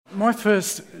My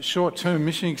first short-term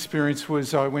mission experience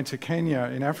was I went to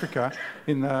Kenya in Africa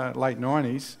in the late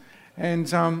 90s. And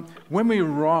when we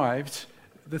arrived,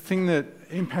 the thing that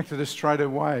impacted us straight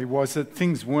away was that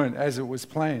things weren't as it was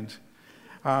planned.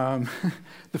 The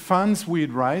funds we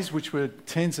had raised, which were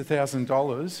tens of thousands of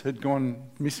dollars, had gone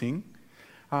missing.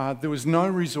 There was no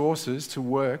resources to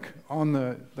work on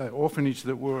the orphanage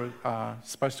that we were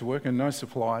supposed to work, and no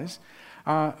supplies.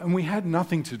 And we had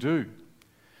nothing to do.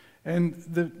 And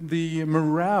the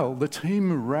morale, the team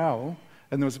morale,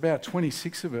 and there was about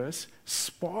 26 of us,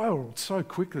 spiraled so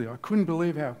quickly. I couldn't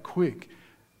believe how quick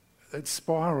it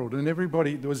spiraled, and there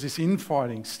was this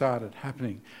infighting started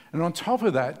happening. And on top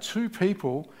of that, 2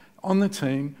 people on the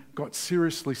team got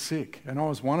seriously sick, and I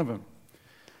was one of them.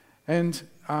 And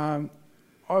I'd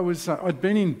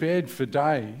been in bed for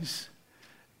days.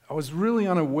 I was really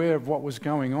unaware of what was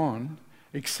going on,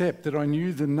 except that I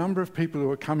knew the number of people who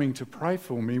were coming to pray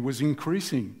for me was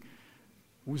increasing,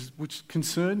 which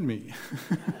concerned me.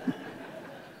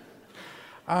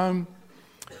 And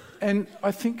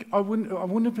I think I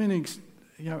wouldn't have been,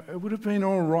 it would have been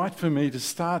all right for me to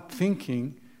start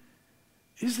thinking,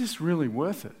 is this really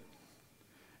worth it?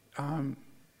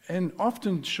 And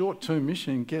often short-term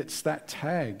mission gets that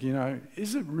tag,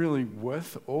 is it really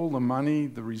worth all the money,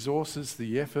 the resources,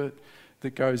 the effort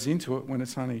that goes into it when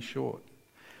it's only short?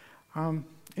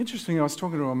 Interestingly, I was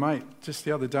talking to a mate just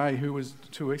the other day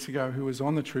 2 weeks ago, who was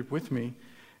on the trip with me,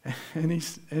 and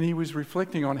he was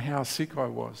reflecting on how sick I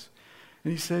was.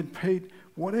 And he said, Pete,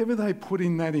 whatever they put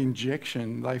in that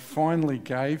injection they finally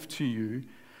gave to you,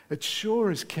 it sure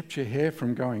has kept your hair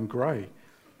from going grey.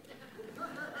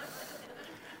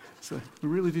 So we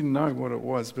really didn't know what it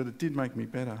was, but it did make me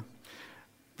better.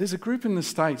 There's a group in the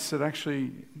States that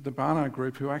the Barnard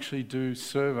Group, who actually do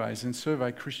surveys and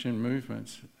survey Christian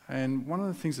movements. And one of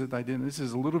the things that they did, and this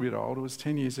is a little bit old, it was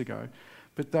 10 years ago,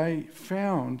 but they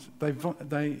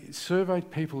surveyed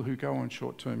people who go on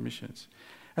short-term missions.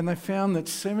 And they found that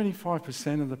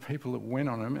 75% of the people that went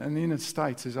on them, and in the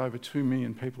States there's over 2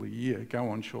 million people a year go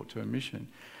on short-term mission,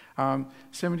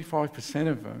 75%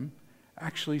 of them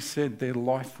actually said their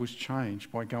life was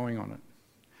changed by going on it.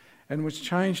 And was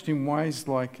changed in ways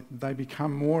like they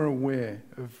become more aware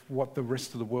of what the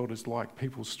rest of the world is like,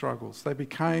 people's struggles. They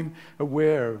became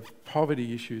aware of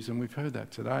poverty issues, and we've heard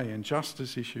that today, and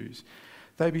justice issues.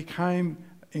 They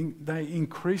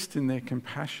increased in their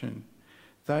compassion.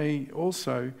 They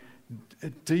also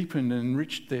deepened and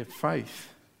enriched their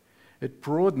faith. It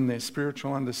broadened their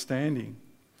spiritual understanding.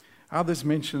 Others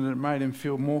mentioned that it made them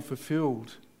feel more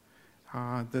fulfilled,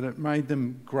 that it made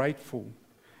them grateful,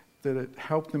 that it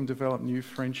helped them develop new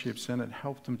friendships, and it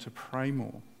helped them to pray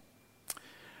more.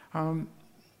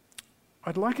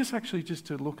 I'd like us actually just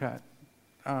to look at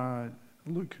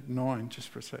Luke 9 just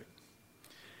for a sec.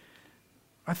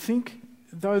 I think,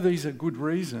 though these are good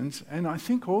reasons, and I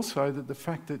think also that the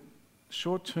fact that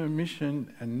short-term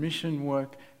mission and mission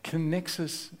work connects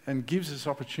us and gives us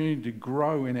opportunity to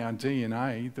grow in our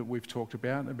DNA that we've talked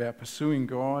about pursuing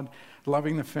God,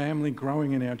 loving the family,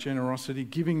 growing in our generosity,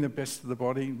 giving the best of the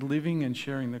body, living and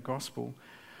sharing the gospel.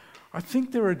 I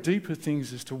think there are deeper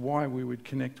things as to why we would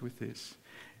connect with this.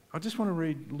 I just want to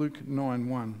read Luke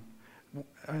 9:1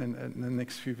 and the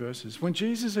next few verses. When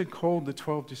Jesus had called the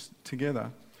 12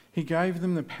 together, he gave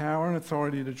them the power and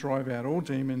authority to drive out all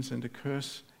demons and to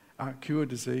cure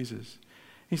diseases.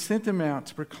 He sent them out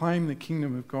to proclaim the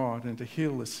kingdom of God and to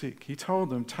heal the sick. He told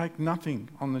them, take nothing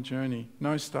on the journey,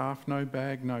 no staff, no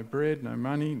bag, no bread, no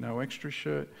money, no extra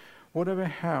shirt. Whatever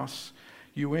house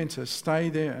you enter, stay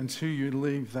there until you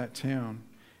leave that town.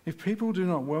 If people do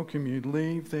not welcome you,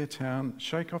 leave their town,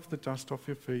 shake off the dust off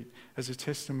your feet as a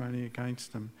testimony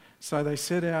against them. So they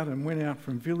set out and went out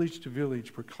from village to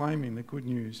village, proclaiming the good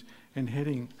news and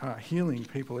healing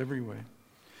people everywhere.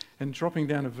 And dropping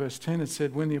down to verse 10, it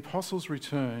said, when the apostles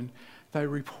returned, they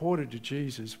reported to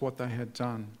Jesus what they had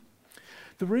done.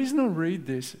 The reason I read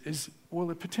this is, well,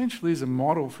 it potentially is a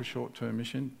model for short-term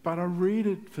mission, but I read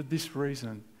it for this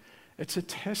reason. It's a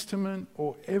testament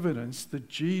or evidence that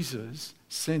Jesus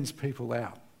sends people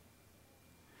out.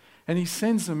 And he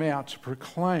sends them out to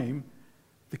proclaim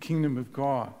the kingdom of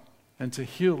God and to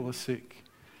heal the sick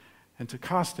and to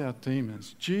cast out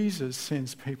demons. Jesus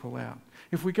sends people out.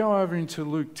 If we go over into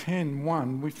Luke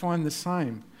 10:1, we find the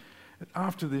same.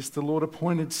 After this, the Lord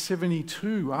appointed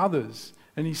 72 others,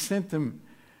 and he sent them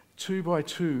 2 by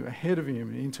 2 ahead of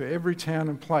him into every town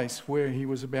and place where he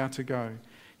was about to go.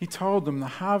 He told them, the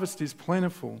harvest is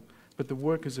plentiful, but the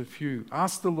workers are few.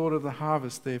 Ask the Lord of the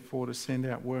harvest, therefore, to send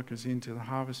out workers into the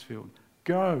harvest field.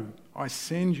 Go, I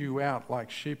send you out like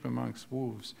sheep amongst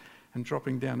wolves. And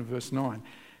dropping down to verse 9,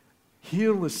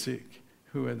 heal the sick,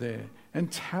 who are there,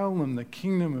 and tell them the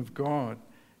kingdom of God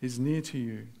is near to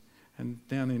you. And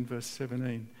down in verse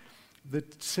 17, the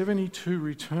 72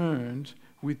 returned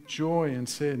with joy and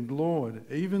said, Lord,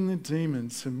 even the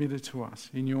demons submitted to us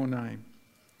in your name.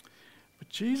 But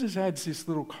Jesus adds this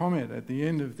little comment at the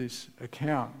end of this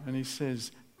account, and he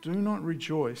says, do not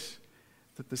rejoice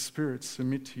that the spirits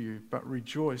submit to you, but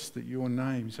rejoice that your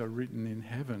names are written in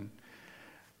heaven.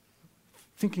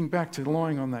 Thinking back to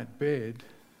lying on that bed,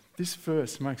 this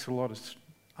verse makes a lot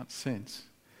of sense.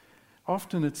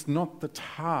 Often it's not the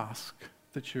task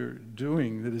that you're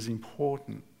doing that is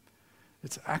important.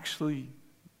 It's actually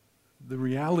the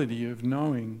reality of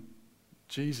knowing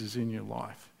Jesus in your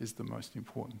life is the most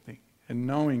important thing. And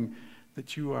knowing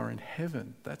that you are in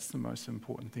heaven, that's the most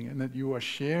important thing. And that you are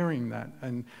sharing that.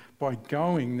 And by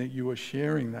going, that you are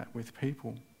sharing that with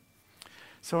people.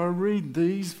 So I read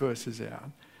these verses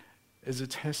out as a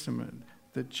testament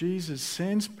that Jesus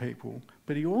sends people,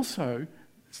 but he also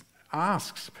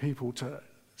asks people to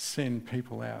send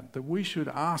people out. That we should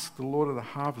ask the Lord of the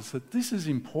harvest that this is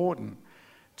important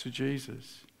to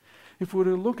Jesus. If we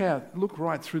were to look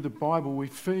right through the Bible, we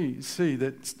see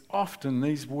that often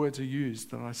these words are used,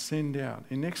 that I send out.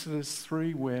 In Exodus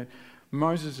 3, where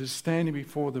Moses is standing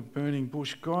before the burning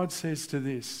bush, God says to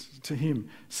him,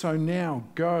 so now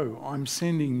go, I'm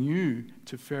sending you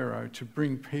to Pharaoh to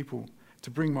bring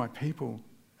my people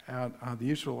out, the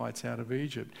Israelites out of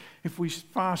Egypt. If we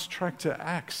fast track to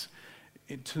Acts,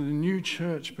 to the new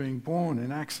church being born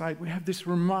in Acts 8, we have this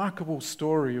remarkable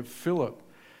story of Philip.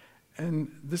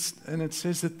 And it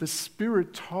says that the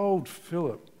Spirit told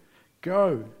Philip,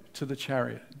 go to the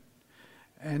chariot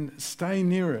and stay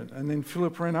near it. And then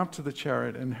Philip ran up to the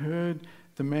chariot and heard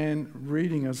the man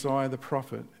reading Isaiah the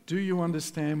prophet. Do you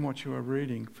understand what you are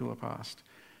reading? Philip asked.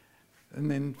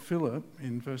 And then Philip,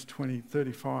 in verse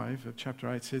 35 of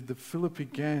chapter 8, said that Philip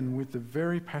began with the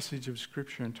very passage of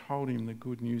Scripture and told him the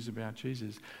good news about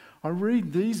Jesus. I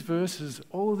read these verses,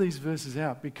 all of these verses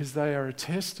out, because they are a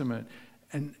testament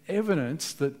and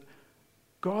evidence that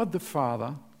God the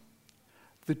Father,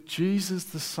 that Jesus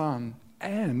the Son,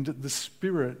 and the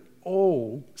Spirit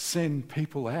all send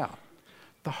people out.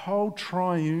 The whole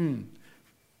triune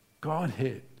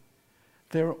Godhead.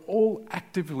 They're all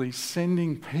actively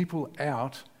sending people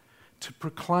out to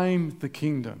proclaim the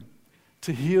kingdom,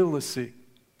 to heal the sick,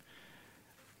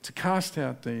 to cast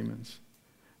out demons,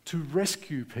 to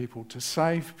rescue people, to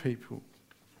save people.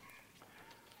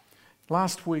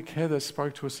 Last week, Heather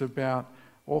spoke to us about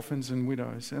orphans and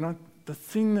widows, and the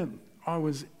thing that I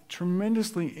was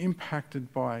tremendously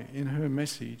impacted by in her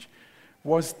message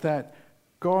was that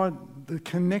the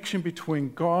connection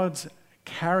between God's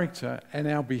character and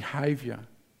our behaviour.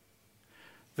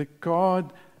 That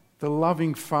God, the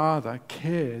loving Father,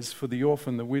 cares for the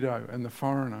orphan, the widow, and the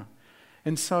foreigner.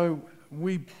 And so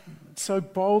we so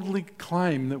boldly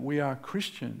claim that we are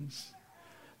Christians,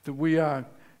 that we are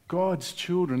God's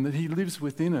children, that He lives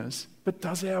within us, but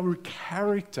does our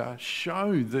character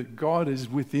show that God is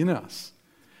within us?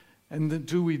 And that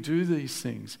do we do these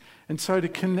things? And so to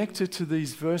connect it to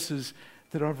these verses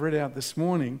that I've read out this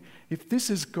morning, if this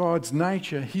is God's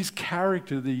nature, His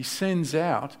character that He sends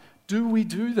out, do we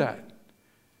do that?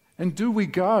 And do we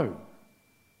go?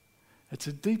 It's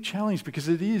a deep challenge because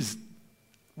it is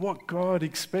what God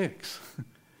expects.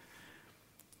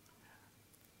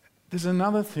 There's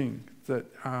another thing that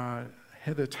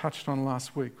Heather touched on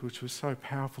last week, which was so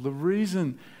powerful. The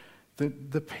reason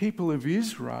that the people of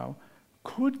Israel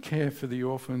could care for the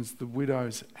orphans, the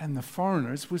widows, and the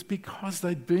foreigners was because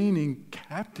they'd been in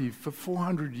captive for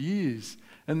 400 years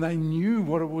and they knew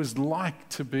what it was like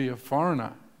to be a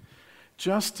foreigner.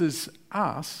 Just as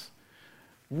us,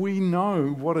 we know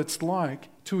what it's like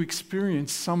to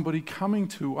experience somebody coming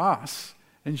to us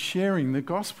and sharing the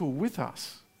gospel with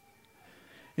us.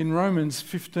 In Romans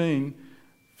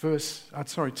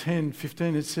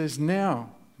 10:15, it says, now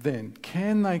then,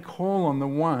 can they call on the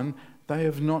one they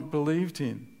have not believed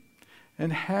in?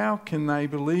 And how can they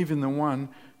believe in the one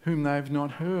whom they have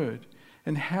not heard?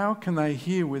 And how can they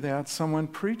hear without someone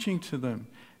preaching to them?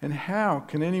 And how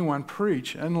can anyone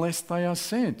preach unless they are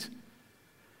sent?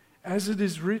 As it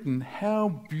is written, how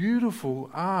beautiful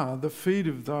are the feet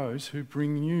of those who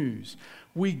bring news.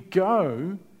 We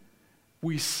go,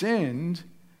 we send,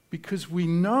 because we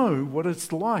know what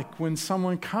it's like when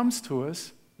someone comes to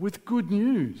us with good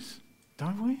news,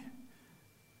 don't we?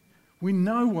 We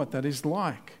know what that is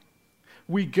like.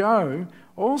 We go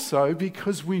also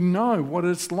because we know what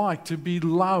it's like to be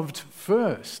loved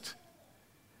first,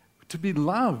 to be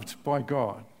loved by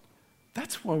God.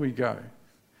 That's why we go.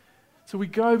 So we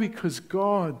go because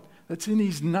God, that's in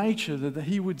His nature that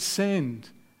He would send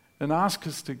and ask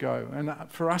us to go and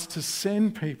for us to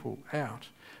send people out.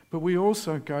 But we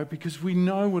also go because we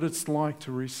know what it's like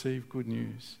to receive good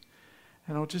news.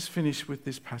 And I'll just finish with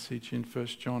this passage in 1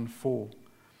 John 4.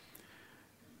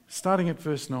 Starting at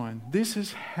verse 9. This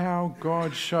is how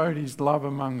God showed his love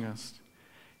among us.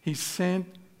 He sent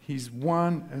his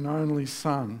one and only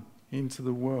Son into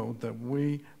the world that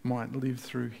we might live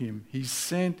through him. He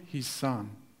sent his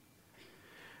Son.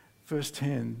 Verse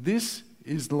 10. This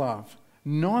is love.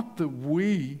 Not that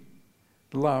we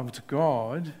loved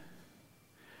God,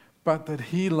 but that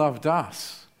he loved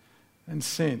us and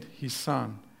sent his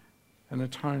Son, an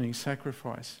atoning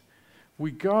sacrifice.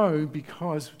 We go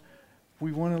because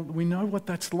we know what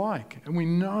that's like, and we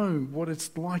know what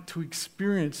it's like to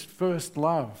experience first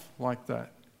love like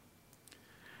that.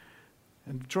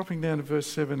 And dropping down to verse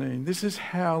 17, this is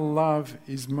how love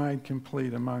is made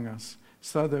complete among us,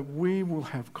 so that we will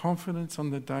have confidence on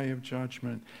the day of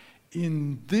judgment.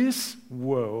 In this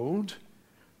world,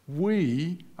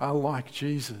 we are like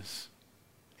Jesus.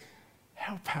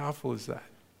 How powerful is that?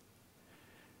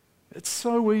 It's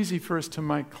so easy for us to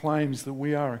make claims that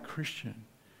we are a Christian.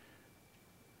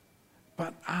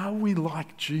 But are we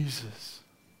like Jesus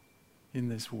in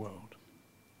this world?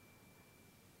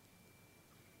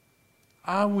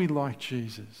 Are we like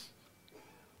Jesus?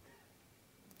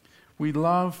 We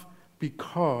love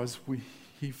because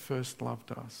he first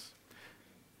loved us.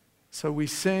 So we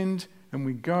send and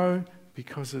we go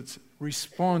because it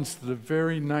responds to the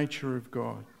very nature of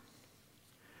God.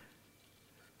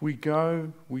 We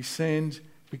go, we send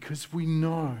because we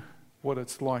know what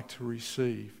it's like to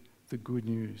receive the good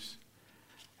news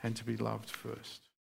and to be loved first.